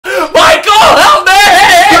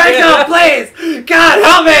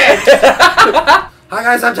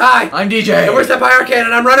Hi guys, I'm Ty. I'm DJ. And we're Senpai Arcade,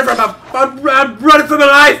 and I'm running for my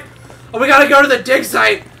life. Oh, we gotta go to the dig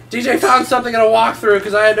site. DJ found something in a walkthrough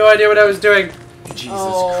because I had no idea what I was doing. Jesus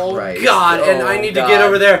Christ. Christ. God, and I need to get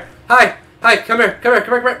over there. Hi, come here.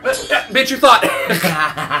 Bitch, you thought.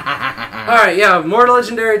 Alright, yeah, More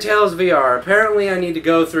Legendary Tales VR. Apparently I need to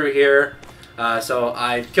go through here. So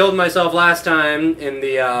I killed myself last time in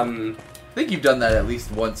the, I think you've done that at least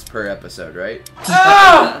once per episode, right?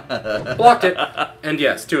 Ah! Blocked it. And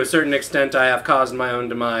yes, to a certain extent, I have caused my own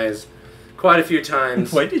demise quite a few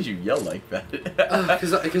times. Why did you yell like that?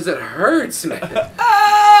 Because it hurts, man.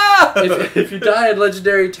 Ah! if you die in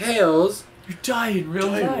Legendary Tales, you die in real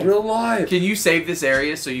life. In real life. Can you save this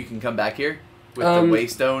area so you can come back here with the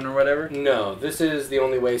waystone or whatever? No, this is the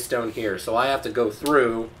only waystone here, so I have to go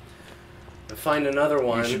through and find another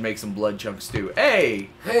one. You should make some blood chunk stew.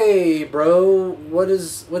 Hey! Hey, bro,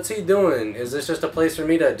 what's he doing? Is this just a place for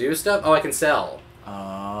me to do stuff? Oh, I can sell.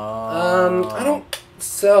 I don't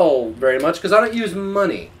sell very much because I don't use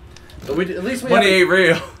money. But at least money ain't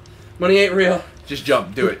real. Money ain't real. Just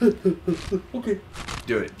jump, do it. Okay.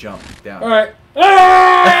 Do it, jump down. All right. Oh.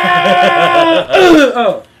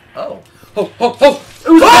 Oh.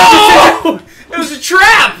 Oh! It was a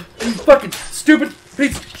trap! You fucking stupid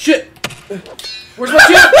piece of shit! Where's my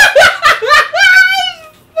chip?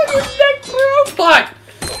 Fuck!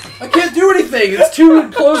 I can't do anything. It's too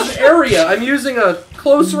enclosed area. I'm using a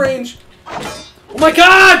close range. Oh my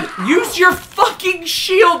god! Use your fucking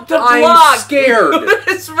shield to block! I'm scared. What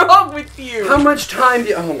is wrong with you? How much time do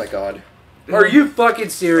you... Oh my god. Are you fucking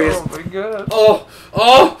serious? Oh my god. Oh!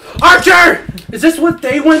 Archer! Is this what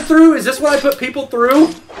they went through? Is this what I put people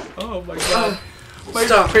through? Oh my god. My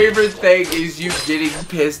favorite thing is you getting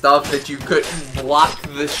pissed off that you couldn't block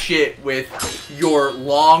the shit with your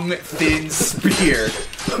long, thin spear.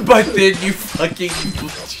 But then you fucking...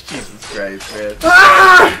 Jesus Christ, man.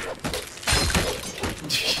 Ah!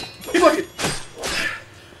 Fucking...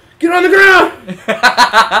 Get on the ground!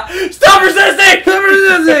 Stop resisting! Stop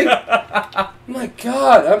resisting! My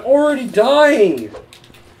god, I'm already dying.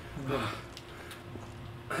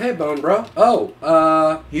 Hey, Bone Bro. Oh,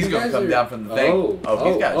 he's gonna come down from the thing. Oh,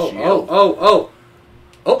 he's got a shield. Oh.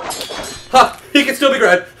 Ha! He can still be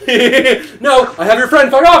grabbed. No, I have your friend.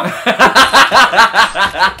 Fuck off!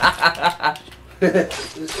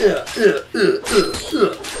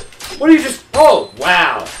 What are you just... Oh,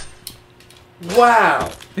 wow.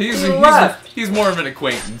 Wow. He's more of an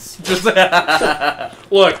acquaintance. Just Look,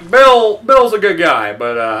 Bill's a good guy,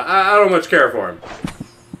 but I don't much care for him.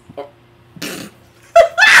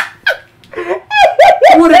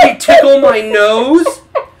 What, did he tickle my nose?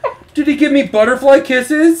 Did he give me butterfly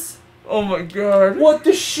kisses? Oh my god. What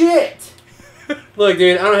the shit? Look,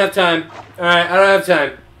 dude, I don't have time. Alright, I don't have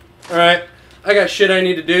time. Alright, I got shit I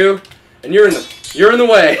need to do, and you're in the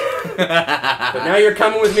way. But now you're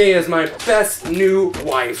coming with me as my best new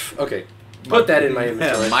wife. Okay, put that in my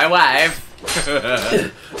inventory. My wife.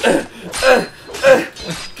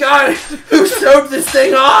 God, who sewed this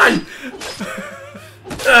thing on?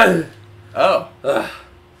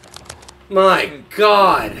 My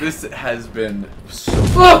god. This has been so...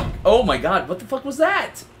 Oh my god, what the fuck was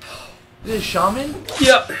that? Is it a shaman?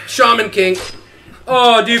 Yep, Shaman King.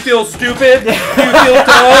 Oh, do you feel stupid? Do you feel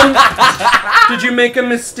dumb? Did you make a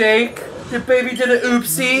mistake? Your baby did an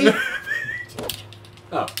oopsie?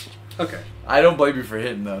 Oh, okay. I don't blame you for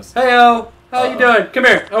hitting those. Heyo, how you doing? Come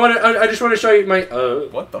here. I just want to show you my...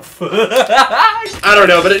 What the fuck? I don't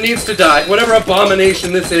know, but it needs to die. Whatever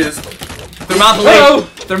abomination this is. Thermopylae! Oh!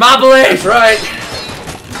 Thermopylae! That's right.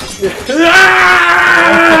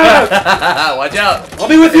 Watch out! I'll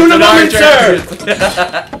be with you in a moment, sir!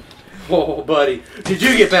 Oh, buddy. Did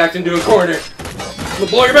you get backed into a corner? I'm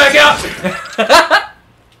gonna blow your back out!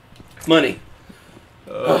 Money.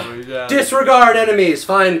 Oh my god. Disregard enemies,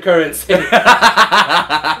 find currency.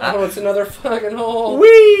 Oh, it's another fucking hole.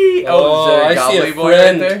 Whee! Oh, is there I a see a goblin boy right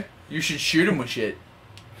friend. there? You should shoot him with shit.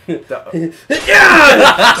 Do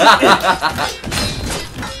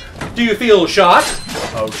you feel shot?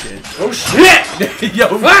 Oh shit. Oh shit! Yo,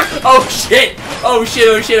 oh shit! Oh shit,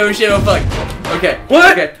 oh shit, oh shit, oh fuck. Okay.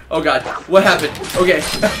 What? Okay. Oh god. What happened? Okay.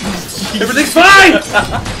 Everything's fine!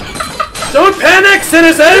 Don't panic,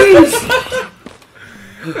 citizens!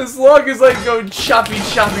 As long as I go choppy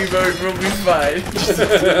mode, we'll be fine.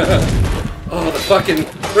 Oh, the fucking...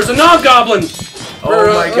 There's a knob-goblin!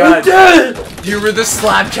 Oh my god. You were the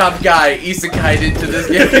slap chop guy isekai'd into this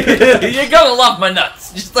game. You're gonna love my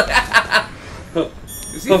nuts. Just like...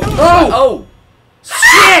 Is he oh!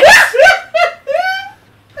 Shit!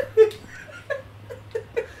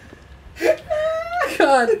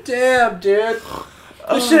 God damn, dude.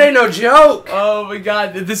 This shit ain't no joke. Oh my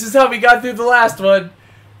god, this is how we got through the last one.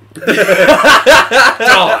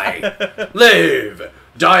 Die. Live.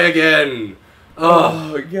 Die again.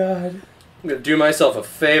 Oh my god. I'm gonna do myself a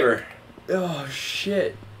favor. Oh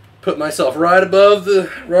shit. Put myself right above the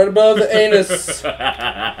anus.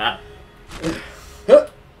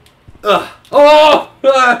 Oh!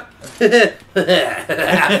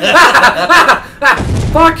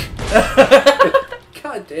 Fuck!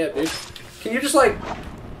 God damn, dude. Can you just like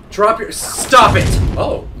drop your... Stop it!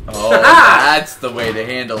 Oh. Oh, that's the way to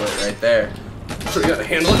handle it right there. So you gotta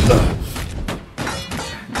handle it.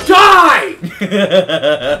 Die!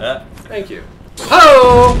 Thank you.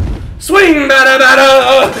 Oh! Swing, bada,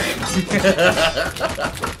 bada!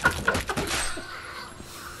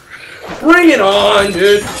 Bring it on,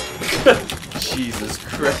 dude! Jesus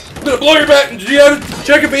Christ. I'm gonna blow your back. Do you have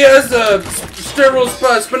check if he has sterile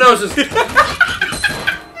spinosis?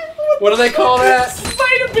 What do they call that?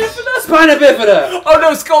 Spina bifida? Spina bifida! Oh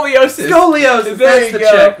no, scoliosis! Scoliosis! There That's you the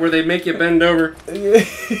go. check where they make you bend over.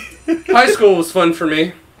 High school was fun for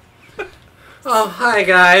me. Oh, hi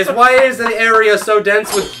guys. Why is the area so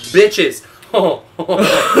dense with bitches? Oh.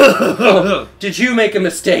 Did you make a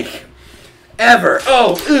mistake? Ever?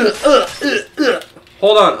 Oh.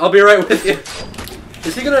 Hold on, I'll be right with you.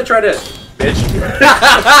 Is he gonna try to... Bitch.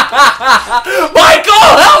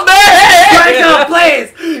 Michael, help me! Michael,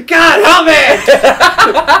 please! God, help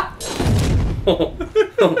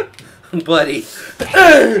me! Buddy.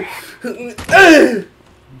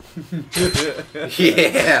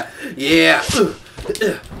 Yeah.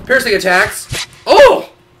 Piercing attacks. Oh!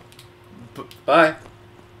 Bye.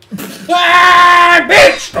 Ah,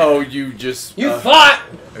 bitch! Oh, you just... You fought!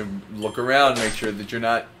 Look around, make sure that you're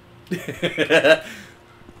not...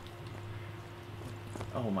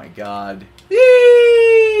 Oh my god.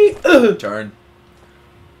 Turn.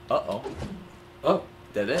 Uh-oh. Oh.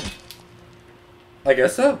 Dead end. I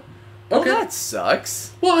guess so. Okay. Well, that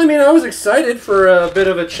sucks. Well, I mean, I was excited for a bit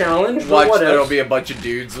of a challenge. Watch, but there'll be a bunch of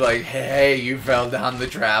dudes like, hey, you fell down the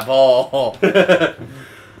trap hole.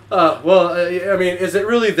 Well, I mean, is it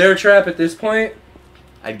really their trap at this point?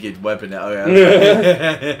 I'd get weapon out. Oh,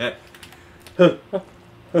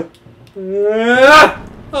 yeah.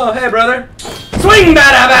 Oh, hey, brother. Swing,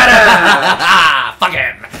 bada, bada! Fuck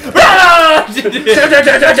him!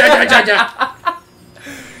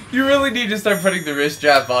 You really need to start putting the wrist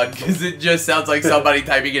strap on, because it just sounds like somebody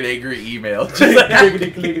typing an angry email.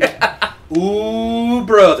 Ooh,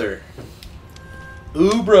 brother.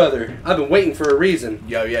 Ooh, brother. I've been waiting for a reason.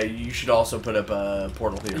 Yo, yeah, you should also put up a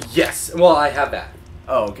portal here. Yes. Well, I have that.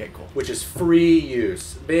 Oh, okay, cool. Which is free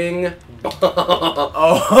use. Bing.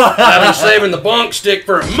 Oh. I've been saving the bonk stick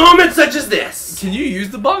for a moment such as this. Can you use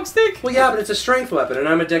the bonk stick? Well, yeah, but it's a strength weapon, and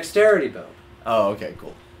I'm a dexterity build. Oh, okay,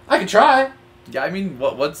 cool. I could try. Yeah, I mean,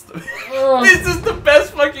 what's the... Oh. This is the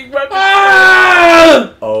best fucking weapon.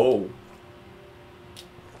 Ah! Oh.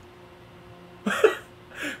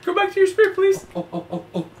 Go back to your spear, please. Oh.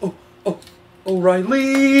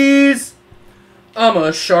 O'Reilly's. I'm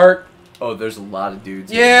a shark. Oh, there's a lot of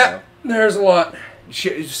dudes. Yeah, there's a lot.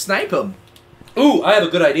 Snipe them. Ooh, I have a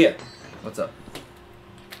good idea. What's up?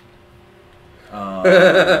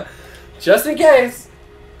 Just in case.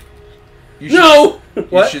 You should, No! You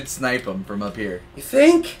What? should snipe them from up here. You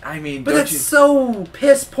think? I mean, But don't that's you... so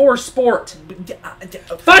piss poor sport.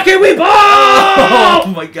 Fucking we ball! Oh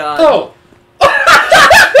my god. Oh.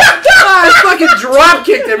 I fucking drop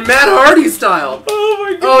kicked him Matt Hardy style. Oh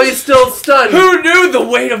my god. Oh, he's still stunned. Who knew the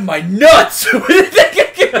weight of my nuts?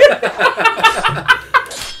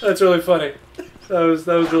 That's really funny. That was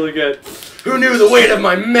really good. Who knew the weight of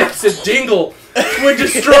my massive dingle would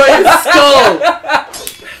destroy his skull?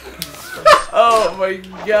 Oh my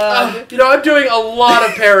god. You know, I'm doing a lot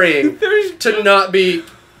of parrying to not be...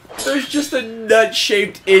 There's just a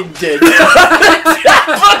nut-shaped indent on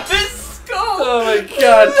his skull. Oh my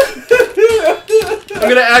god. I'm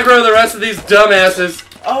gonna aggro the rest of these dumbasses.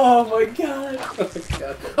 Oh my god. Oh my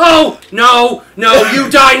god. Oh! No! No, you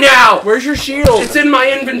die now! Where's your shield? It's in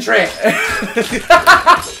my inventory.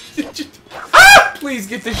 Please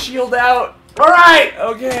get the shield out. Alright!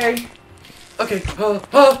 Okay. Okay.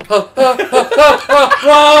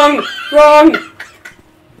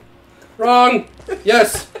 Wrong!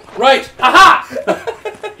 Yes! Right! Aha!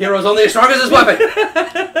 Hero's only as strong as his weapon!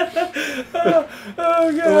 Oh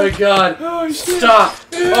god. Oh my god. Oh shit. Stop!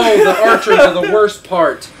 Oh, the archers are the worst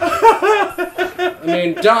part. I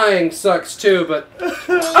mean, dying sucks too, but...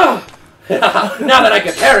 Oh. Now that I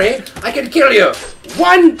can parry, I can kill you!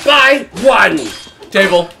 One by one!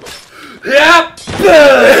 Table. Yep!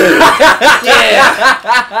 Yeah!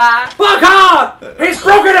 Fuck off! He's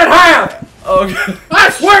broken in half! Okay. Ah! I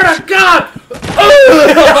swear to God!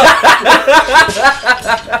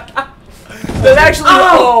 That actually.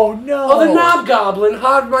 Oh no! Oh, the knob goblin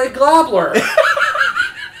hogged my gobbler.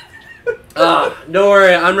 Don't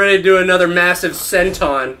worry. I'm ready to do another massive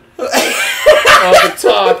senton off the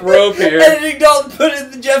top rope here. Editing, don't put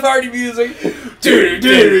in the Jeff Hardy music.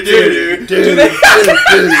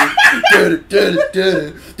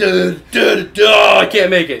 Oh, I can't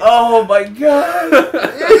make it. Oh my God!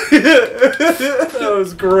 That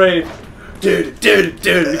was great. Great,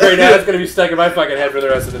 now it's gonna be stuck in my fucking head for the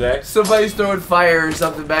rest of the day. Somebody's throwing fire or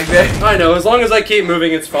something back there. I know, as long as I keep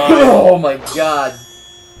moving, it's fine. Oh my God!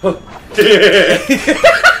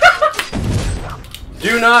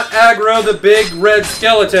 Do not aggro the big red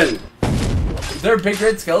skeleton. Is there a big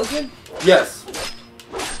red skeleton? Yes.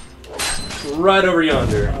 Right over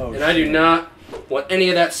yonder. Oh, and I do not want any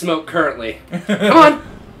of that smoke currently. Come on!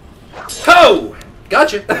 Ho!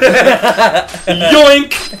 Gotcha!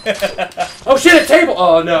 Yoink! Oh shit, a table!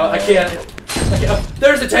 Oh no, I can't. Oh,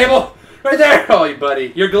 there's a table! Right there! Oh, you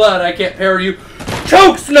buddy. You're glad I can't parry you.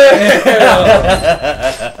 Choke slam!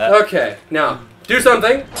 Okay, now, do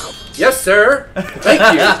something. Yes, sir. Thank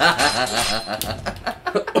you.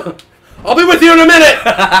 I'll be with you in a minute!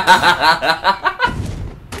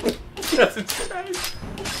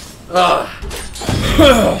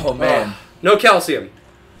 Oh man! No calcium.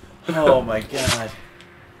 Oh my God!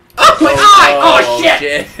 Oh, my eye! Oh,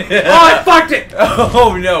 shit! Oh, I fucked it!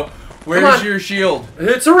 Oh no! Where's your shield?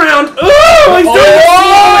 It's around.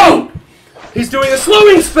 Oh, he's doing a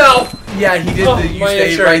slowing spell! Yeah, he did the you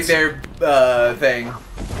stay right there thing.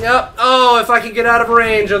 Yep. Oh, if I can get out of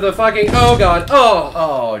range of the fucking... Oh, God. Oh.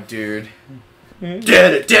 Oh, dude. Wait,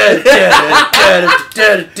 did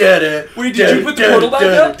you put the portal back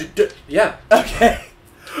up? Yeah. Okay.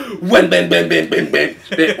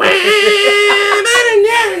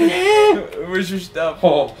 Where's your stuff?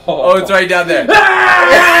 Oh, it's right down there.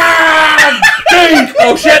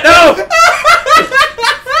 Oh shit, no!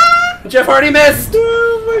 Jeff Hardy missed!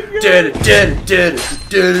 Oh my God.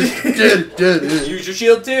 Use your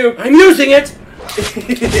shield too. I'm using it!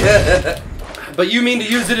 But you mean to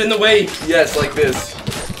use it in the way... Yes, like this.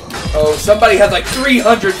 Oh, somebody had like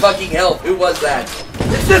 300 fucking health. Who was that?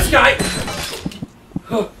 It's this guy!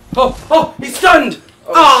 Oh, he's stunned!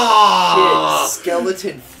 Oh, shit.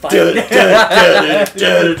 Skeleton fight.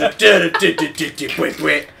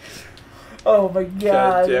 Oh my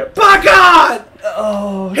God. By God!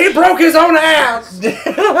 Oh. He broke his own ass!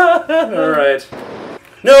 Alright.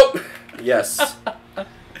 Nope. Yes.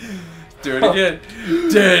 Do it again.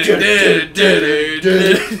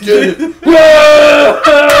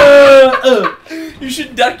 You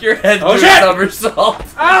should duck your head through a somersault.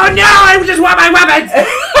 Oh no! I just want my weapons!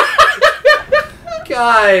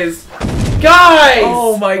 Guys!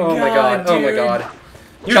 Oh my God, oh my dude. God.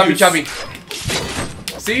 Chubby.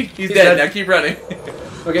 See? He's dead. Now keep running.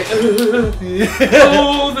 Okay.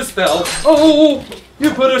 Oh, the spell. Oh,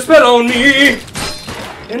 you put a spell on me.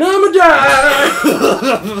 And I'ma die.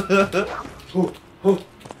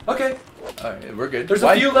 Okay. Alright, we're good. There's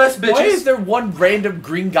a few less bitches. Why is there one random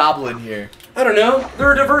green goblin here? I don't know.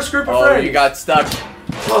 They're a diverse group of friends. Oh, you got stuck.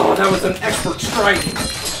 Oh, that was an expert strike.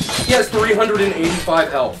 He has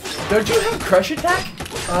 385 health. Don't you have crush attack?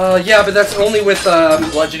 Yeah, but that's only with,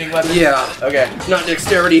 bludgeoning weapons? Yeah. Okay. Not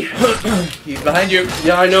dexterity. He's behind you.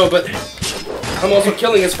 Yeah, I know, but I'm also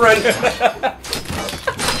killing his friend.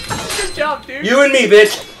 Good job, dude. You and me,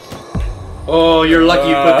 bitch. Oh, you're lucky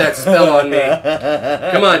you put that spell on me.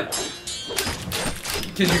 Come on.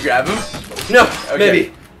 Can you grab him? No,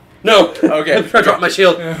 maybe. No. Okay. I dropped my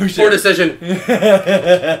shield. Oh, Poor decision.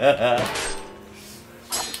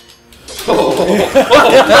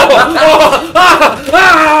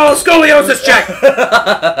 Scoliosis check!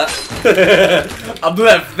 I'm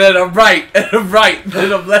left, then I'm right, and I'm right,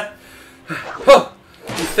 then I'm left.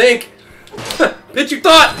 You think? Bitch, you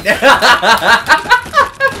thought!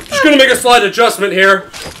 Just gonna make a slight adjustment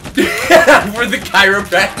here. For the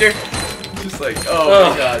chiropractor. Just like,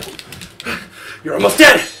 oh my God. You're almost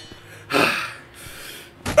dead!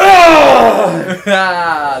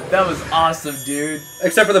 That was awesome, dude.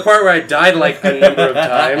 Except for the part where I died like a number of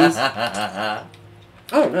times.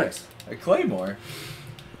 Oh, nice. A claymore.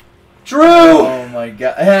 Drew! Oh my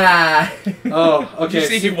God. Oh, okay. Did you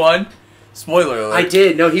see he won? Spoiler alert. I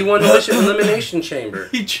did. No, he won the elimination chamber.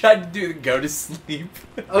 He tried to do the go to sleep.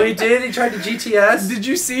 Oh, he did? He tried to GTS? Did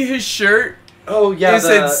you see his shirt? Oh yeah, It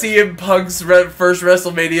said CM Punk's first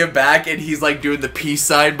WrestleMania back, and he's like doing the peace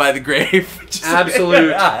sign by the grave.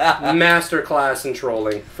 Absolute masterclass in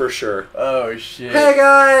trolling, for sure. Oh shit. Hey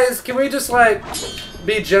guys, can we just like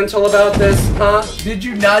be gentle about this, huh? Did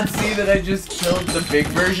you not see that I just killed the big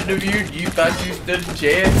version of you? You thought you stood a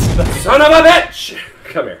chance? Son of a bitch!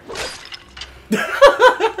 Come here.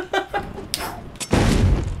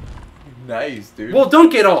 Nice, dude. Well,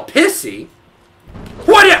 don't get all pissy.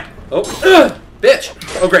 What ya? Oh, bitch.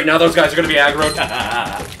 Oh, great. Now those guys are going to be aggroed.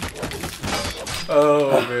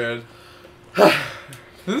 Oh, man.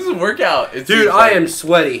 This is a workout. Dude, I am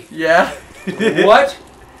sweaty. Yeah? What?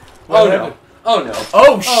 Oh, no. Oh, no.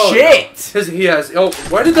 Oh, shit! No. He has... Oh,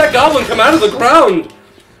 why did that goblin come out of the ground?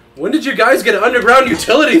 When did you guys get an underground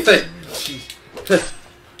utility thing?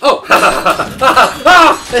 Oh!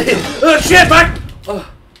 Oh, shit, back! Oh,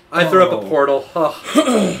 I threw up a portal. Oh.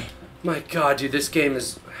 My god, dude, this game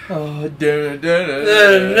is... Oh, the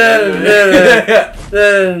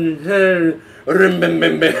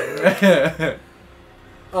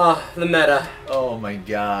meta. Oh my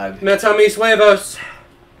god. Meta mis huevos.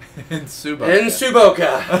 In Suboka. In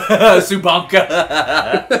Suboka. Suboka.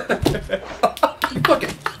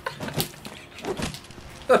 Fucking.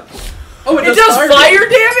 Oh, it does fire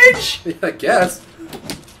damage? I guess.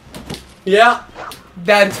 Yeah.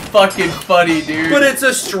 That's fucking funny, dude. But it's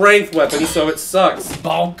a strength weapon, so it sucks.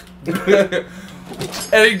 Bonk.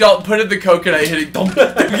 And he don't put in the coconut, hit it. Dunk.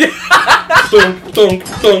 Dunk, dunk,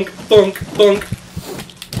 dunk, dunk, dunk.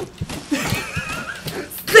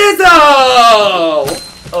 Sizzle!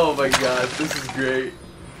 Oh my god, this is great.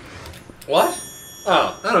 What?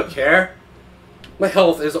 Oh, I don't care. My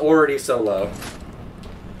health is already so low.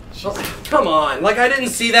 Oh, come on, like I didn't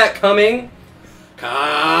see that coming.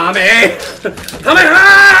 Coming! Coming!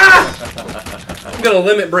 Ah! I'm gonna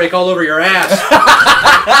limit break all over your ass.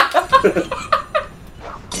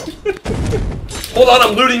 Hold on,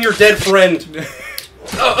 I'm looting your dead friend.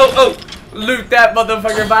 Oh. Loot that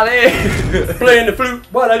motherfucker body. Playing the flute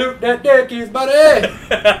while I loot that dead kid's body.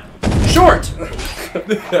 Short.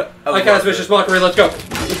 I cast Vicious Mockery, let's go.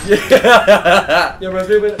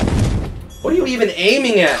 What are you even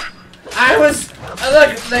aiming at?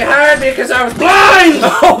 Look, they hired me because I was blind!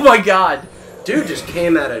 Oh my god. Dude just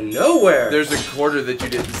came out of nowhere. There's a quarter that you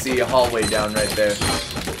didn't see, a hallway down right there.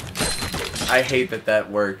 I hate that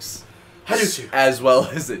that works. How do you? As well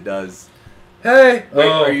as it does. Hey! Wait,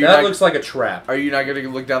 oh, that looks like a trap. Are you not going to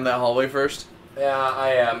look down that hallway first? Yeah, I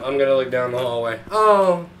am. I'm going to look down the hallway.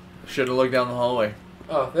 Oh. Should have looked down the hallway.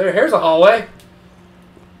 Oh, here's a hallway.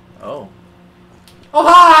 Oh. Oh,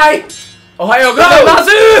 hi! Ohio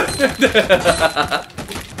gozaimasu!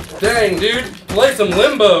 Dang, dude. Play some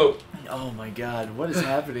limbo. Oh my god, what is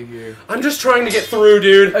happening here? I'm just trying to get through,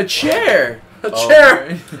 dude. A chair! A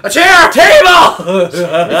chair! A chair! Table! Table!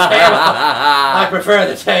 I prefer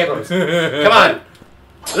the tables. Come on.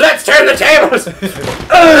 Let's turn the tables!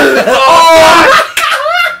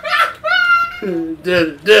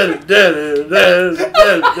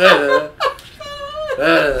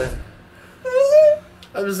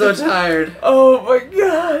 I'm so tired. Oh my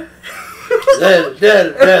god.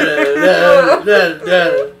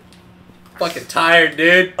 Fucking tired,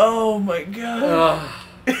 dude. Oh my god.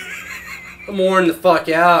 I'm worn the fuck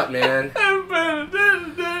out, man. Oh,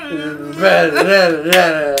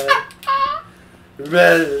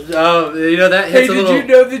 you know that hits a little... Hey, did you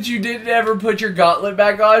know that you didn't ever put your gauntlet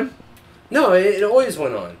back on? No, it always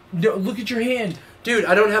went on. No, look at your hand. Dude,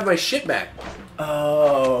 I don't have my shit back.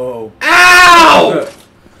 Oh. Ow!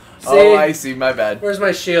 See? Oh, I see. My bad. Where's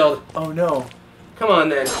my shield? Oh, no. Come on,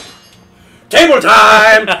 then. Table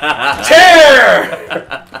time!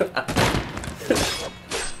 Chair!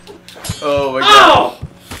 Oh, my God.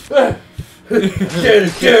 Ow!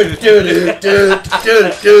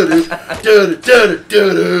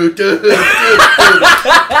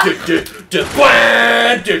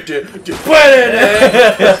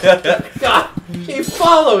 God, he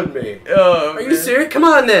followed me. Oh, are you serious? Come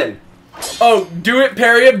on, then. Oh, do it,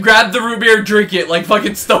 parry him, grab the root beer, drink it like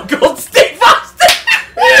fucking Stone Cold Steve Austin.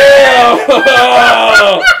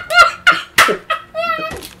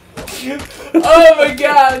 Oh my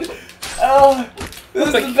god. Oh, this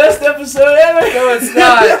is the best episode ever. No, it's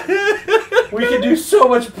not. We can do so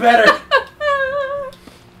much better.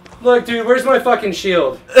 Look, dude, where's my fucking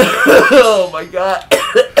shield? Oh my god.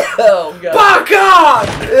 Oh god. Fuck off!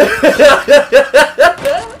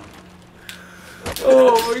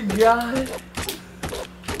 Oh my god.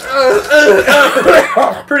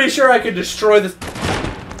 Pretty sure I could destroy this.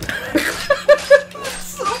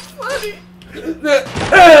 So funny.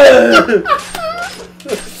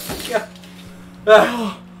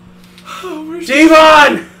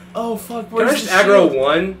 Devon! Oh fuck, Can I just aggro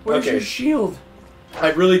one? Where's your shield?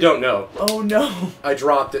 I really don't know. Oh no. I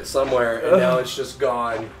dropped it somewhere and now it's just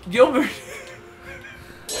gone. Gilbert.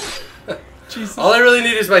 Jesus. All I really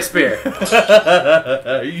need is my spear.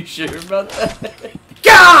 Are you sure about that?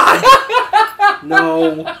 God!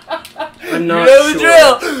 No. I'm not you know sure. the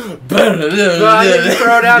drill! Well, I need to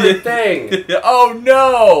throw down the thing. Oh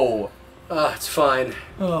no! Oh, it's fine.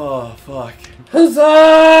 Oh fuck. Huzzah!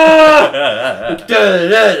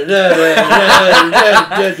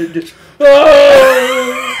 Oh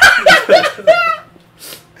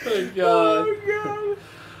my god. Oh god.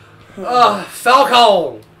 Oh,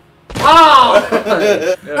 Falcon! Oh!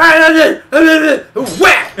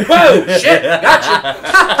 Whack! Whoa! Shit! Gotcha!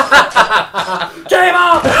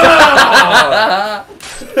 Table!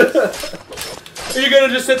 Are you gonna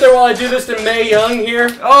just sit there while I do this to Mae Young here?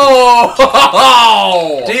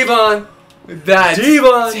 Oh! Devon! That's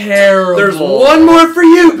Devon! terrible. There's one more for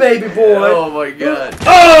you, baby boy! Oh my god.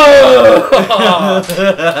 Oh!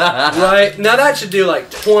 Right? Now that should do like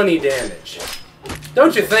 20 damage.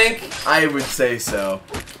 Don't you think? I would say so.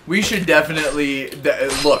 We should definitely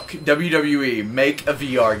look. WWE, make a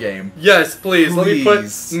VR game. Yes, please. Let me put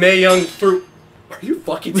Please. Mae Young through. Are you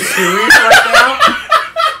fucking serious right now?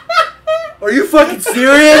 Are you fucking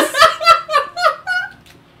serious?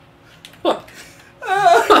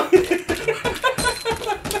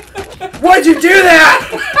 Why'd you do that?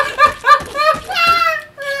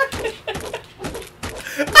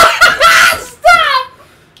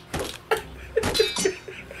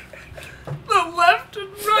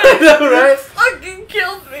 Right? Fucking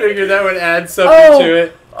killed me. Figured that would add something to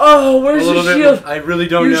it. Oh, where's your shield? I really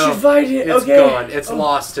don't know. You should find it. It's okay. gone. It's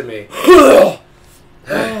lost to me. Oh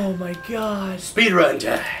my god. Speedrun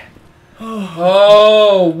time.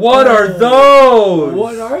 Oh, what are those?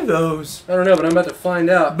 What are those? I don't know, but I'm about to find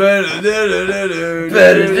out. Wait,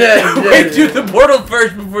 do the portal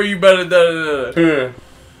first before you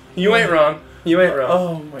You ain't wrong. You ain't wrong.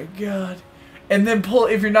 Oh my god. And then pull,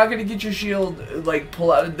 if you're not gonna get your shield, like,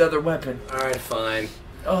 pull out another weapon. Alright, fine.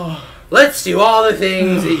 Oh. Let's do all the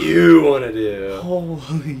things that you want to do.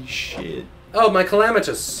 Holy shit. Oh, my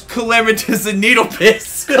Calamitous. Calamitous and Needle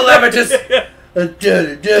Piss. Calamitous.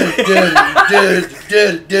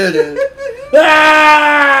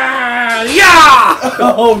 Ah! Yeah!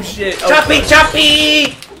 Oh shit. Choppy,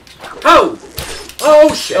 choppy! Oh!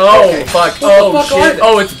 Oh shit. Oh okay. fuck. What Oh the fuck are shit. they?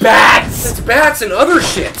 Oh, it's bats. It's bats and other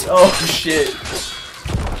shit. Oh shit.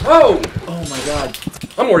 Oh! Oh my god.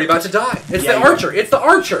 I'm already about to die. It's Yeah, the you archer. It's the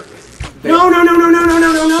archer. No, no, no, no, no, no,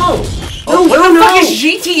 no, no, no. Oh, No, what no, the no. fuck is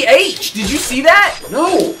GTH? Did you see that?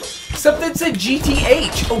 No. Something said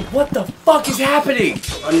GTH. Oh, what the fuck is happening?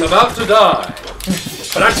 I'm about to die.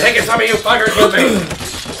 But I'm taking some of you fuckers with me.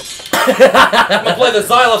 I'm gonna play the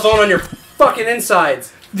xylophone on your fucking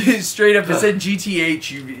insides. Straight up, it said GTH.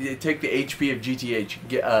 You take the HP of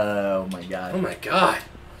GTH. Oh my god. Oh my god.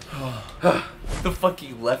 The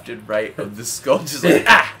fucking left and right of the skull just like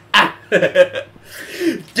ah.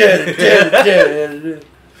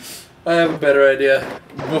 I have a better idea.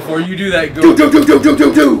 Before you do that, go.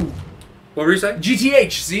 Do. What were you saying?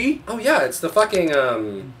 GTH, see? Oh yeah, it's the fucking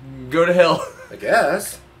Go to hell. I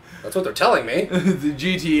guess. That's what they're telling me. The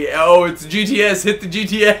GT. Oh, it's GTS. Hit the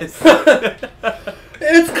GTS.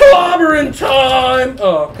 It's clobbering time!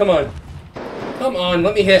 Oh, come on. Come on,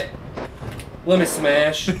 let me hit. Let me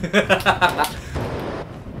smash.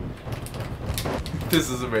 This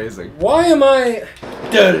is amazing. Why am I...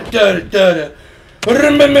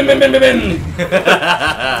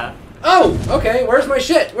 Oh, okay, where's my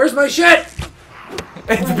shit? Where's my shit?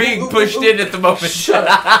 It's being pushed in at the moment. Shut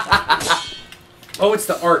up. Oh, it's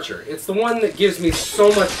the archer. It's the one that gives me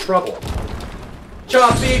so much trouble.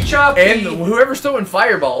 Choppy, choppy. And whoever's throwing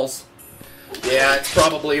fireballs. Yeah, it's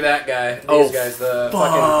probably that guy. These guys, the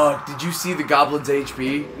fuck. Did you see the goblin's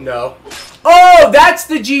HP? No. Oh, that's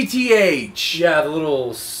the GTH. Yeah, the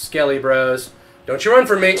little skelly bros. Don't you run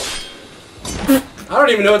from me. I don't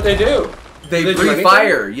even know what they do. They do breathe anything?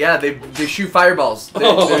 fire. Yeah, they shoot fireballs.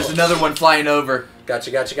 There's another one flying over.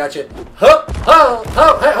 Gotcha, gotcha, gotcha. Ho, ho, ho,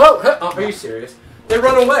 ho, ho, ho. Oh, are you serious? They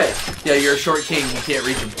run away. Yeah, you're a short king. You can't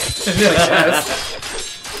reach them.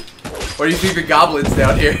 What do you think the goblins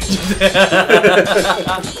down here?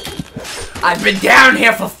 I've been down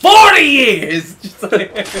here for 40 years! Just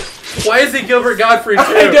like, why is he Gilbert Gottfried too?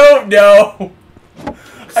 I don't know.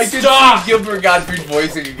 I could see Gilbert Gottfried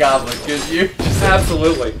voicing a goblin, could you?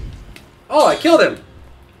 Absolutely. Oh, I killed him.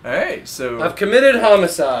 Alright, so... I've committed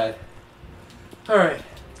homicide. Alright.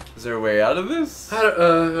 Is there a way out of this? How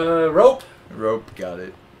do, rope? Rope, got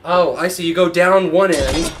it. Oh, I see. You go down one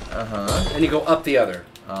end, Uh-huh. and you go up the other.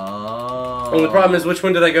 Oh. Well, the problem is, which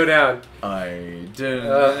one did I go down? I didn't.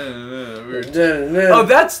 Oh,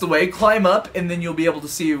 that's the way. Climb up, and then you'll be able to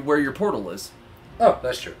see where your portal is. Oh,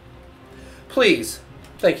 that's true. Please.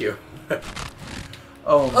 Thank you.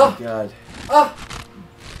 Oh my god. Oh.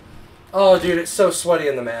 Oh, dude, it's so sweaty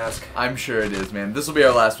in the mask. I'm sure it is, man. This will be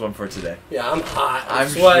our last one for today. Yeah, I'm hot. I'm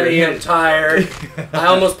sweaty. Sure. I'm tired. I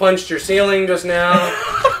almost punched your ceiling just now.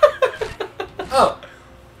 Oh.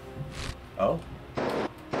 Oh.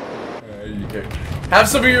 Have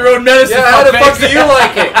some of your own medicine. Yeah, how the fuck do you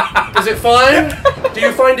like it? Is it fun? Do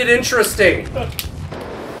you find it interesting?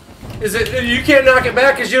 Is it? You can't knock it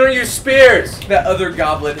back because you don't use spears. That other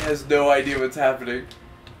goblin has no idea what's happening.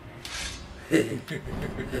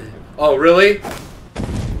 Oh, really?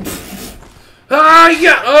 Ah,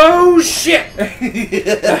 yeah. Oh, shit.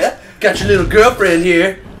 Got your little girlfriend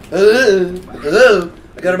here. Hello.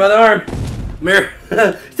 I got her by the arm. Come here.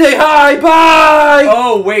 Say hi. Bye.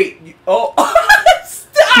 Oh, wait. Oh.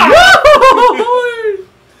 Stop.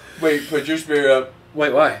 Wait, put your spear up.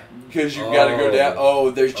 Wait, why? Because you gotta go down.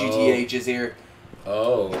 Oh, there's GTHs here.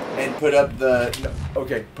 Oh. And put up the... No,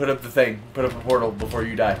 okay, put up the thing. Put up a portal before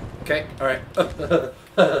you die. Okay, alright.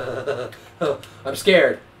 I'm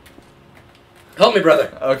scared. Help me,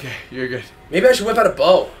 brother. Okay, you're good. Maybe I should whip out a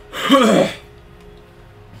bow.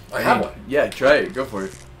 I have one. Yeah, try it. Go for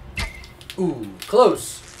it. Ooh,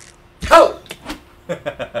 close. Ho!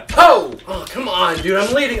 Ho! Oh, come on, dude.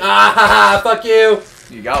 I'm leading. Ah, ha, ha, fuck you.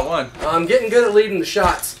 You got one. I'm getting good at leading the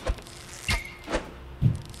shots.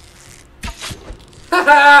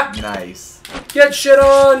 Haha! Nice. Get shit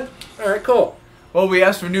on! Alright, cool. Well, we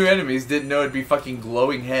asked for new enemies, didn't know it'd be fucking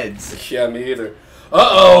glowing heads. Yeah, me either.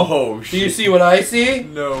 Uh-oh! Oh, shit. Do you see what I see?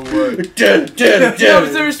 No way. Was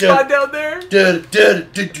there a spot down there?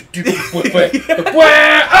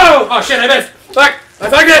 Oh! Oh, shit, I missed! Fuck! I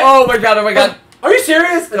fucked it! Oh my god, oh my god. Are you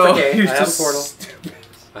serious? It's no, okay. I have a portal.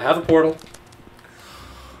 I have a portal.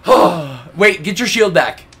 Wait, get your shield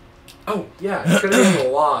back. Oh, yeah. It's gonna be a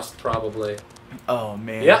little lost, probably. Oh,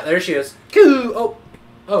 man. Yeah, there she is. Oh.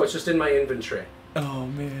 Oh, it's just in my inventory. Oh,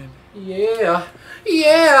 man. Yeah.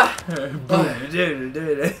 Yeah.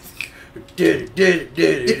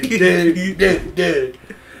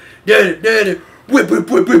 Whip, whip,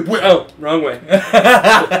 whip, whip, whip. Oh, wrong way.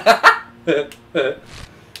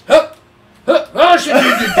 Oh, shit.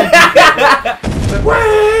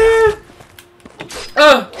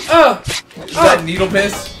 Is that needle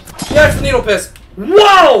piss? Yeah, it's the needle piss.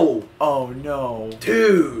 Whoa! Oh, no.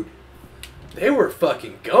 Dude. They were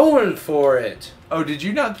fucking going for it. Oh, did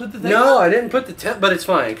you not put the thing No, on? I didn't put the temp, but it's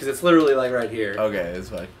fine, because it's literally like right here. Okay, it's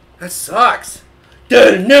fine. That sucks.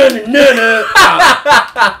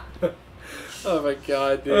 Oh my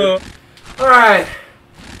god, dude. Alright.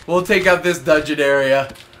 We'll take out this dungeon area.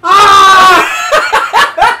 Ah!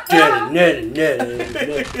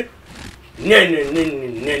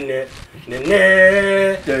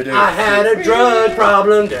 I had a drug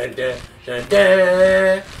problem.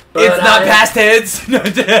 It's not past heads. Oh,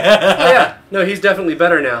 yeah. No, he's definitely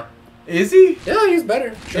better now. Is he? Yeah, he's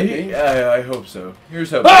better. Should be. I hope so. Here's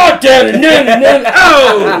hope. Oh,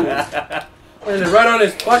 oh! Landed right on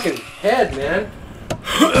his fucking head, man.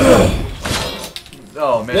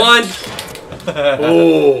 Oh, man. One.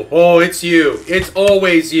 Oh, it's you. It's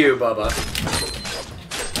always you, Bubba.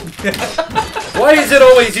 Why is it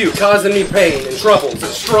always you causing me pain and troubles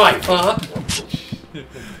and strife, huh?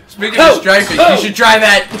 Speaking of strifing, you should try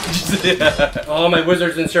that. Oh, my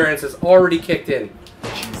wizard's insurance has already kicked in.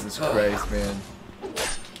 Jesus Christ, man.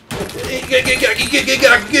 Google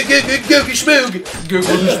schmoog.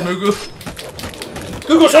 Google schmoogle.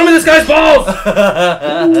 Google, show me this guy's balls!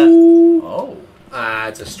 Oh. Ah,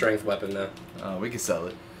 it's a strength weapon, though. Oh, we can sell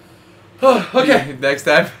it. Oh, okay. Next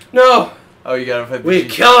time? No. Oh, you gotta fight the We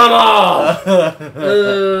cheese. kill them all!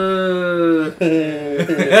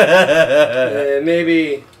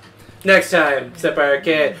 Maybe next time, Senpai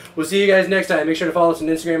Arcade. We'll see you guys next time. Make sure to follow us on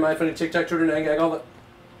Instagram, iPhone, TikTok, Twitter, 9gag, all that.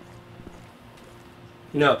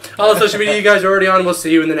 No. All the social media you guys are already on. We'll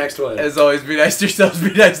see you in the next one. As always, be nice to yourselves,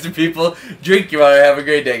 be nice to people. Drink, you want to have a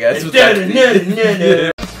great day, guys.